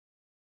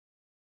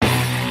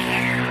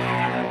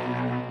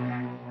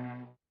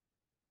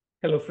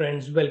Hello,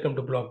 friends. Welcome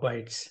to Block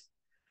Bytes.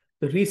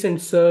 The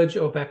recent surge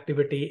of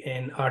activity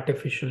in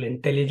artificial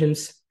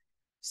intelligence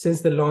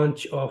since the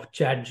launch of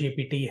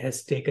ChatGPT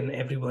has taken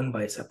everyone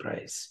by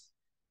surprise.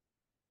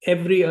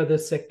 Every other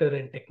sector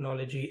in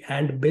technology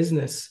and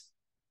business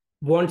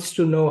wants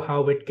to know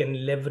how it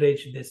can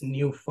leverage this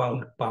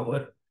newfound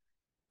power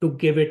to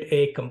give it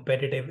a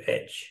competitive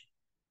edge.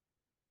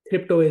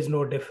 Crypto is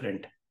no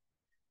different,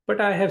 but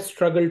I have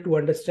struggled to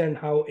understand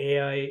how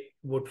AI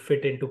would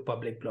fit into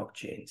public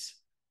blockchains.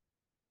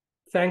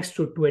 Thanks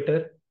to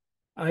Twitter,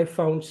 I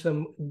found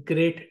some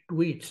great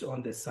tweets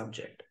on this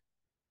subject.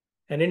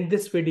 And in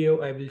this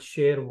video, I will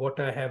share what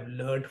I have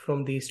learned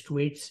from these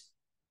tweets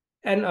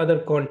and other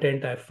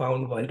content I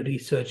found while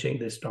researching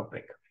this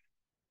topic.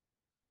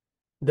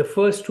 The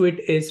first tweet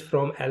is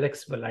from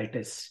Alex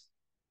Velitis.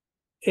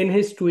 In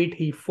his tweet,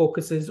 he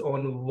focuses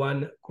on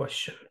one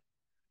question.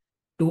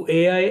 Do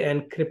AI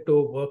and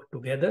crypto work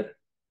together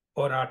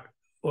or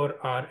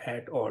are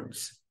at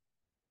odds?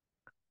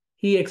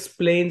 He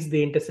explains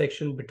the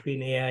intersection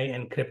between AI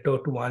and crypto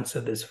to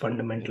answer this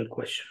fundamental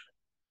question.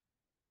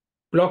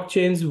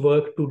 Blockchains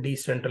work to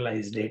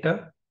decentralize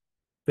data,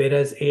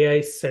 whereas AI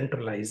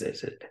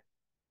centralizes it.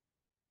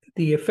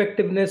 The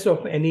effectiveness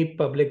of any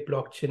public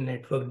blockchain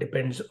network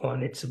depends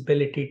on its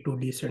ability to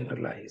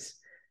decentralize.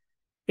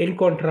 In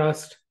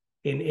contrast,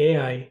 in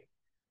AI,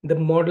 the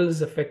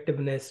model's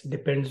effectiveness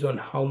depends on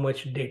how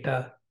much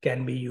data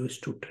can be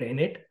used to train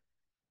it.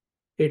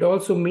 It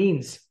also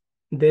means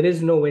there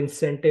is no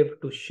incentive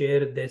to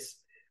share this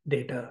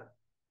data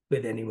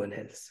with anyone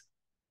else,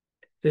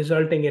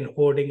 resulting in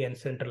hoarding and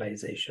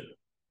centralization.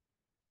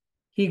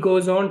 He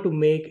goes on to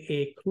make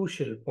a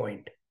crucial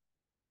point.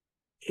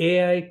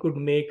 AI could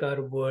make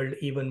our world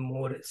even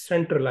more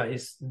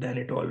centralized than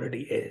it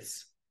already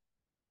is.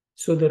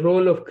 So the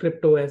role of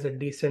crypto as a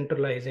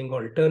decentralizing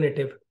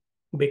alternative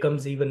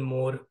becomes even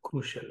more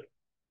crucial.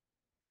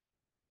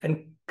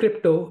 And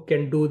crypto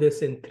can do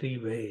this in three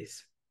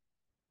ways.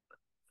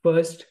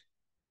 First,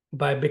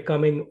 by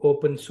becoming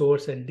open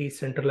source and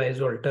decentralized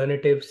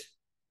alternatives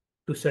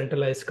to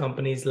centralized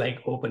companies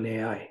like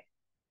OpenAI.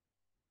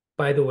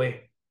 By the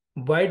way,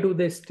 why do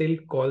they still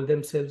call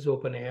themselves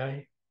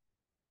OpenAI?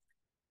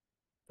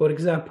 For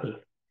example,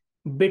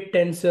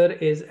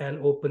 BitTensor is an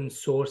open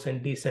source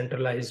and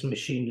decentralized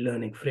machine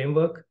learning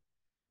framework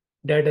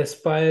that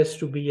aspires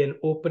to be an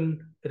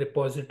open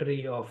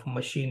repository of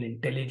machine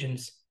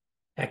intelligence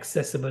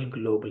accessible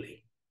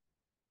globally.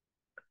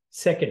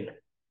 Second,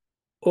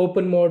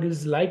 open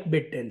models like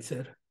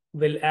BitTensor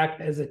will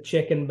act as a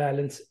check and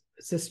balance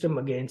system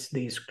against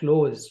these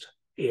closed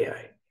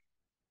AI.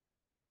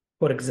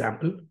 For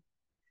example,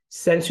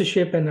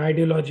 censorship and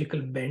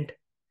ideological bent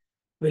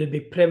will be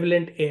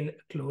prevalent in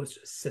closed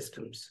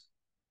systems.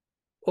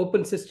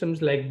 Open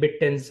systems like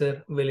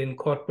BitTensor will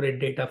incorporate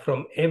data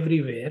from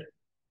everywhere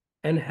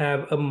and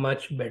have a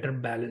much better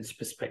balanced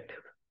perspective.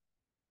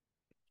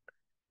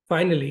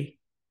 Finally,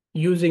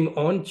 using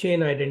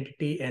on-chain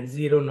identity and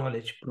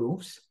zero-knowledge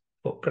proofs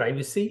for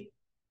privacy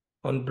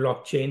on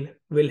blockchain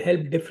will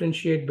help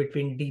differentiate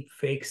between deep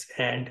fakes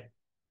and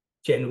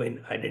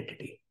genuine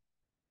identity.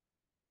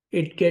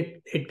 It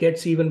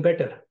gets even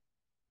better.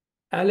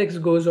 Alex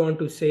goes on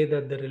to say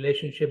that the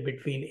relationship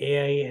between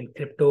AI and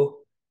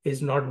crypto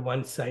is not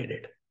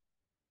one-sided.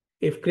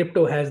 If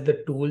crypto has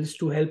the tools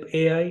to help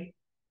AI,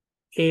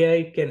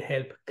 AI can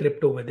help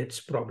crypto with its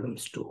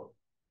problems too.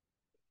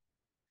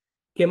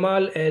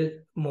 Kemal El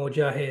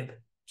Moujahid,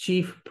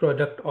 Chief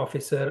Product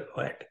Officer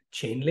at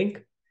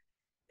Chainlink,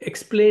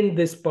 explained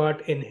this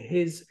part in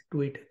his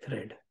tweet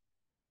thread.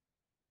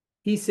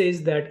 He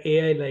says that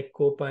AI like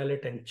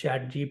Copilot and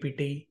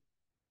ChatGPT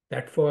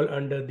that fall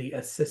under the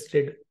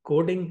assisted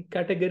coding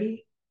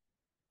category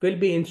will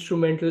be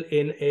instrumental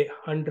in a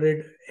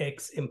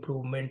 100x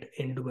improvement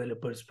in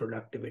developers'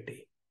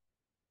 productivity.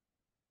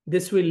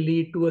 This will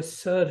lead to a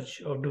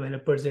surge of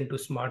developers into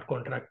smart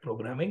contract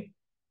programming,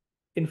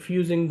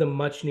 infusing the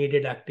much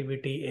needed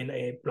activity in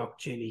a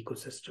blockchain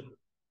ecosystem.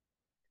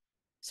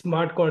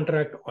 Smart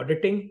contract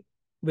auditing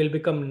will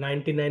become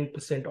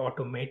 99%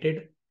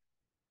 automated,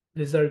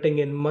 resulting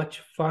in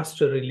much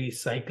faster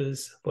release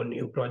cycles for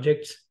new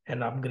projects and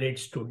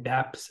upgrades to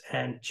dApps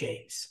and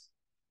chains.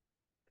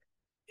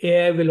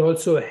 AI will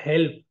also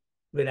help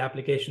with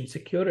application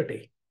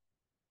security.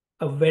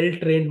 A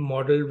well-trained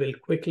model will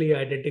quickly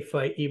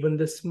identify even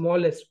the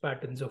smallest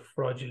patterns of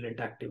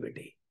fraudulent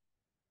activity.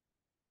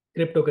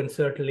 Crypto can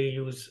certainly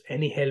use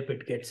any help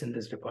it gets in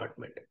this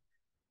department.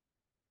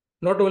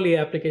 Not only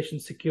application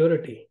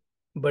security,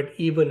 but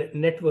even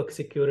network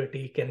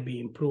security can be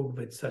improved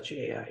with such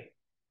AI.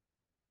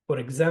 For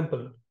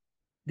example,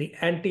 the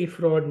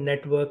anti-fraud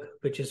network,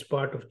 which is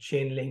part of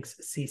Chainlink's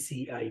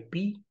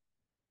CCIP,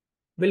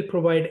 will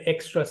provide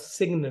extra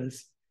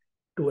signals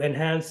to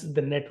enhance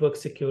the network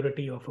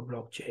security of a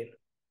blockchain.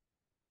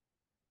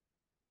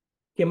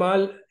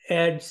 Kemal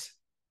adds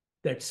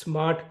that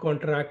smart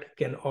contract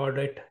can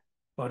audit,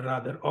 or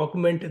rather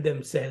augment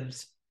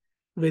themselves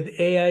with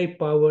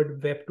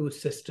AI-powered Web2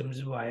 systems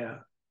via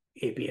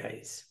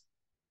APIs.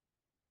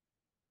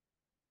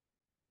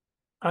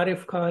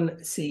 Arif Khan,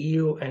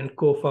 CEO and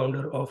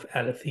co-founder of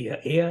Alethea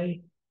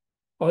AI,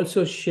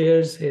 also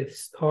shares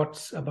his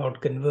thoughts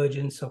about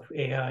convergence of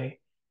AI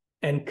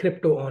and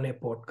crypto on a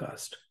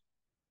podcast.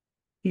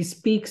 He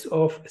speaks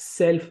of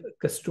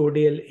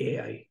self-custodial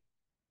AI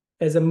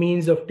as a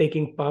means of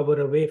taking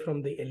power away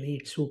from the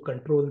elites who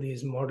control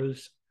these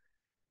models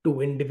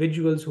to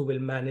individuals who will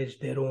manage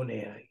their own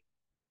AI.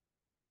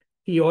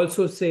 He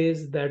also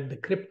says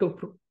that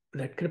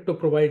crypto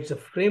provides a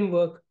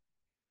framework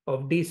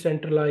of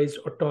decentralized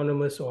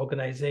autonomous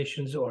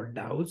organizations or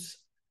DAOs,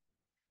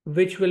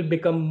 which will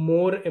become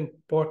more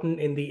important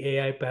in the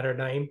AI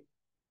paradigm,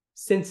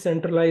 since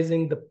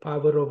centralizing the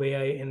power of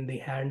AI in the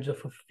hands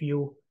of a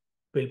few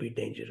will be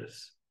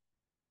dangerous.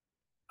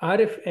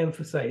 Arif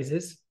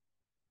emphasizes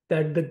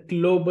that the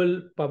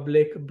global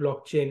public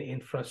blockchain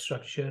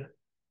infrastructure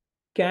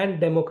can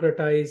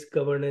democratize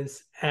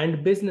governance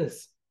and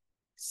business,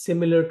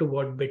 similar to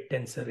what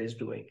BitTensor is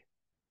doing.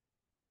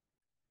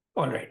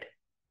 All right,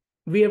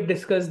 we have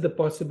discussed the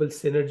possible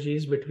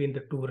synergies between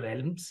the two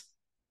realms.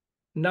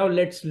 Now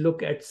let's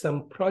look at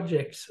some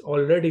projects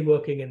already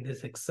working in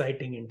this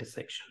exciting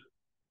intersection.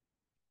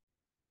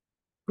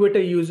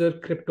 Twitter user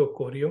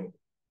CryptoKoryo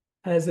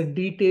has a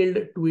detailed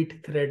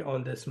tweet thread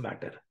on this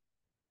matter.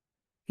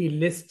 He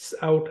lists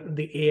out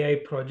the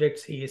AI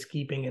projects he is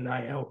keeping an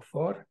eye out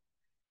for,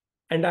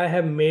 and I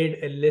have made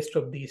a list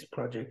of these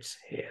projects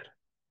here.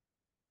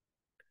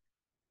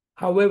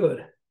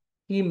 However,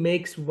 he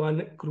makes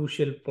one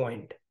crucial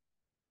point.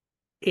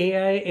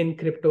 AI in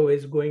crypto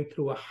is going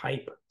through a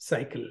hype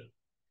cycle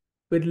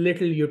with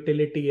little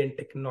utility and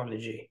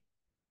technology.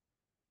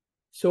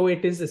 So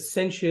it is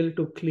essential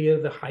to clear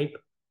the hype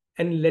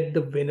and let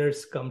the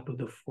winners come to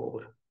the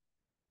fore.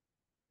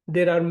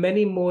 There are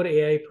many more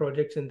AI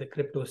projects in the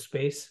crypto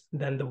space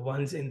than the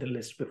ones in the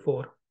list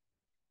before.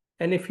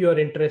 And if you are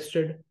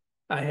interested,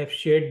 I have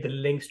shared the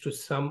links to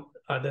some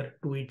other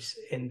tweets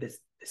in this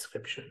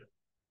description.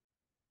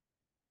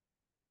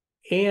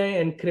 AI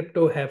and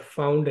crypto have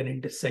found an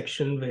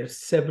intersection where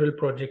several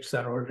projects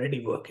are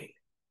already working.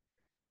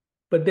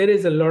 But there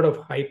is a lot of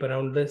hype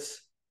around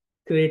this,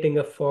 creating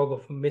a fog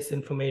of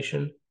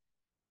misinformation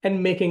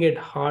and making it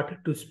hard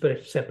to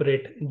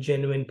separate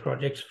genuine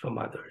projects from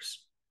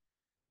others.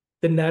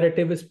 The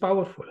narrative is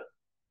powerful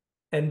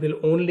and will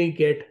only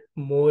get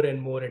more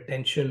and more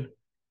attention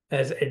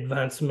as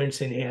advancements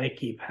in AI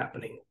keep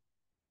happening.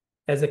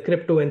 As a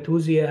crypto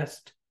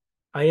enthusiast,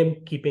 I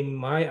am keeping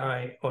my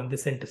eye on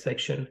this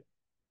intersection,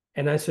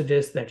 and I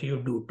suggest that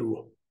you do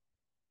too.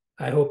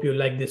 I hope you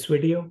like this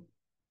video.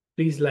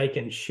 Please like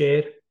and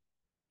share,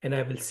 and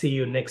I will see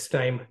you next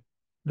time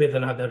with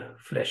another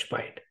fresh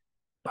bite.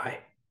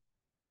 Bye.